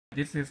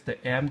This is the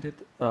aimed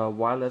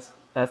wireless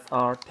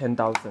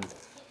SR10000.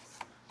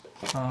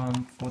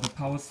 For the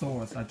power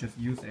source, I just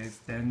use a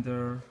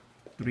standard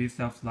 3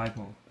 self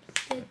LiPo.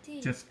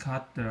 Just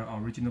cut the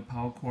original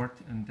power cord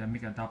and then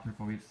make an adapter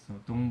for it. So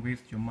don't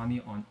waste your money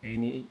on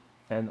any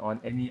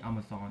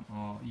Amazon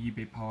or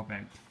eBay power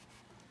bank.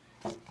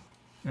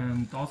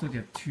 And also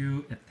there are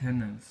two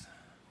antennas.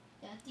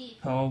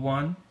 Power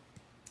 1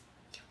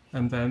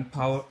 and then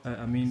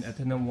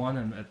antenna 1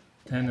 and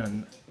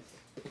antenna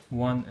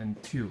 1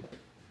 and 2.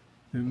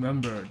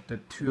 Remember, the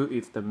 2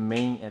 is the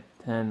main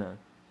antenna.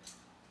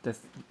 The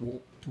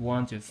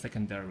 1 is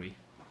secondary.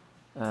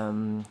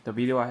 The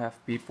video I have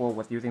before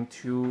was using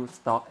 2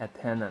 stock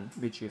antenna,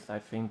 which is I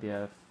think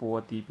there are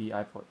 4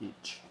 dBi for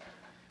each.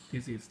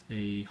 This is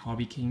a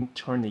Hobby King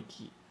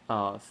Tourniquet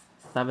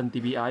 7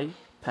 dBi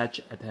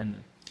patch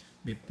antenna.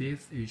 With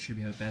this, it should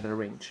have better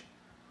range.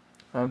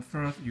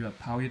 First, you have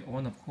power it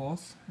on, of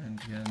course, and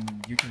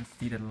then you can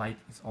see the light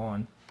is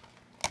on.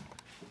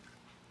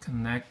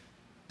 Connect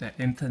the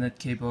Ethernet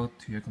cable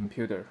to your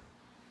computer,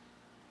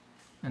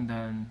 and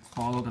then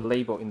follow the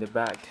label in the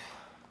back.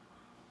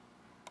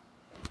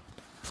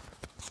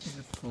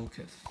 Let's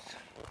focus.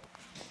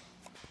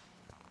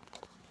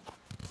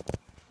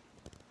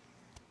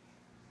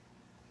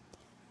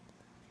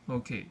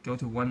 Okay, go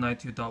to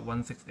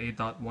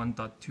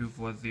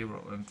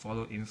 192.168.1.240 and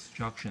follow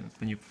instructions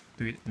when you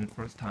do it in the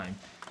first time,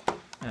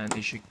 and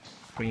it should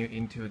bring you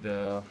into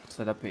the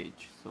setup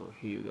page. So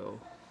here you go.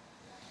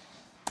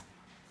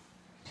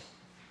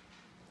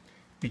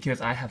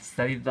 Because I have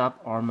set it up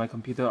on my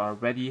computer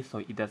already, so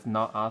it does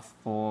not ask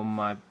for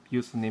my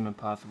username and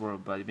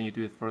password, but when you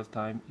do it first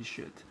time, it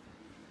should.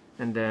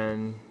 And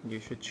then you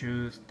should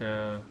choose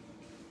the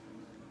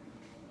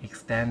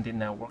extended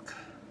network.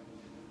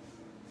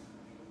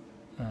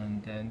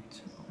 And then,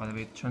 by the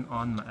way, turn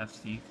on my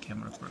FC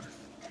camera first.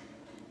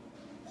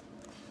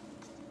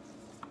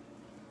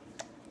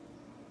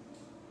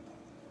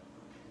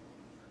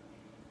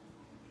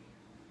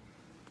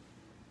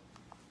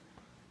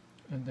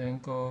 And then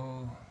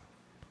go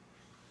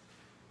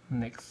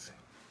next.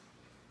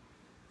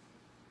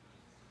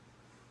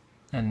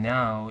 And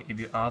now if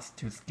you ask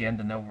to scan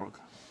the network,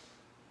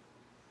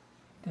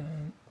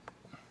 then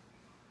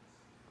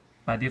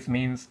by this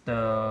means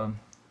the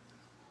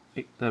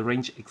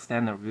range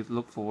extender will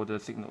look for the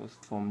signals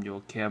from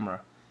your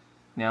camera.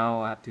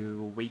 Now I have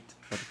to wait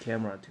for the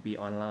camera to be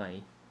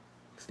online.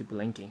 It's still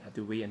blinking. I have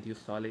to wait until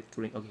solid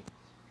green. Okay,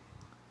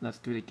 let's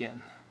do it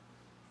again.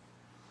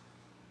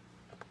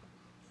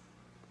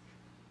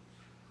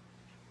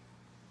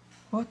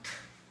 What?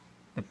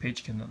 The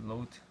page cannot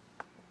load.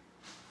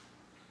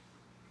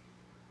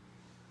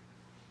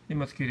 You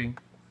must kidding.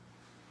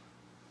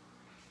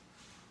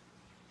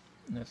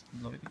 Let's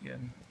load it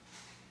again.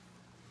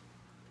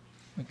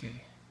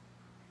 Okay.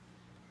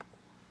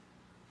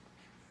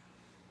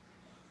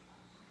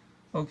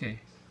 Okay.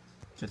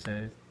 Just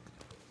a.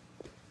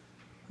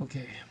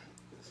 Okay.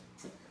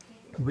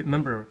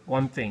 Remember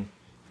one thing.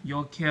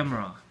 Your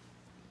camera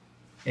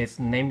is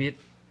named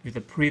with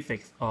the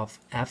prefix of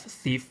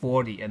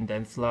FC40 and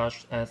then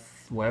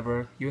 /s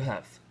whatever you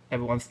have.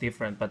 Everyone's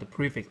different, but the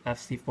prefix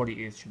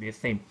FC40 should be the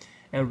same.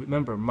 And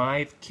remember,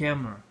 my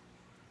camera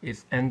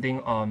is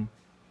ending on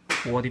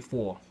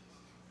 44.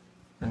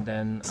 And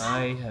then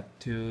I have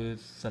to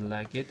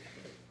select it.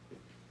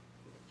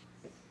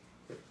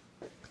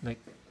 Click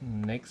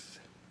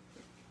next.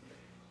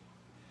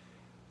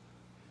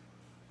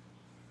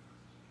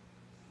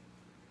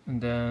 And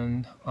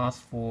then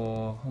ask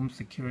for home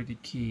security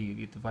key.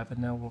 If the Wi-Fi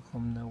network,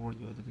 home network,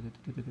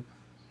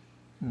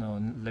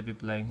 no, leave it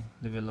blank,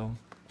 leave it alone.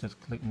 Just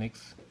click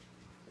next.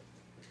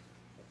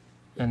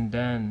 And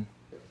then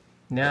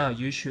now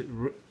you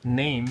should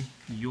name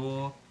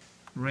your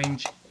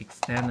range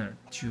extender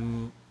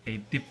to a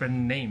different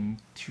name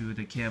to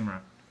the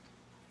camera.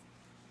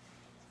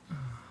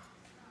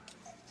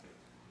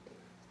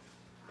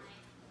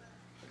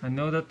 I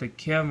know that the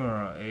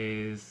camera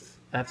is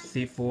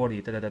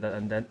FC40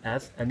 and then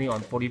S ending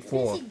on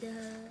 44.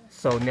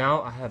 So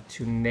now I have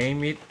to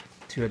name it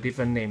to a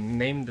different name.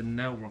 Name the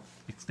network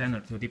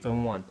extender to a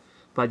different one.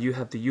 But you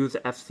have to use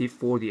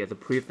FC40 as a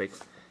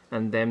prefix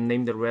and then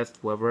name the rest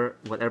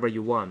whatever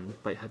you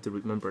want. But you have to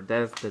remember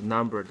that's the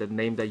number, the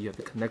name that you have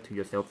to connect to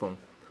your cell phone.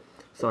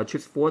 So I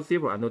choose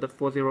 40. I know that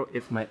 40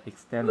 is my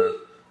extender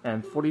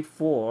and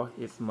 44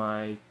 is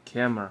my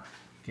camera.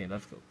 Okay,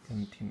 let's go.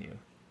 Continue.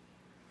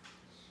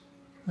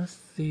 Let's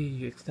see,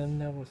 you extend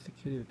network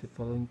security with the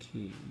following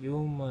key.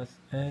 You must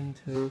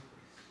enter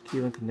key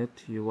and connect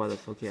to your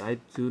wireless. Okay, I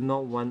do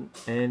not want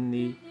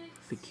any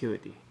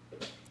security.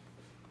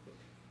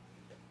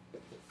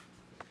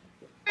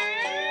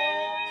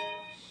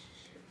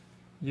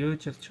 You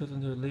just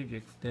chosen to leave your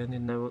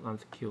extended network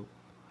unsecure.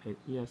 Hit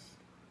yes.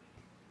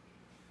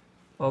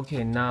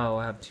 Okay, now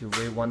I have to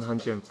wait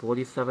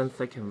 147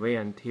 seconds. Wait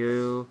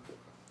until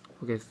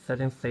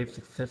settings save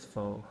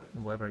successful.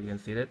 Wherever you can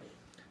see it.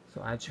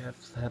 So I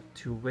just have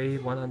to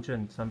wait 100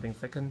 and something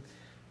seconds.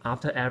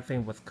 After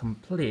everything was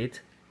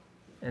complete,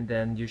 and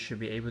then you should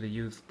be able to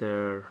use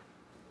the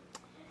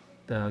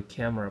the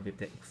camera with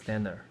the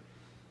extender.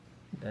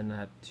 Then I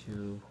have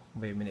to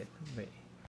wait a minute. Wait.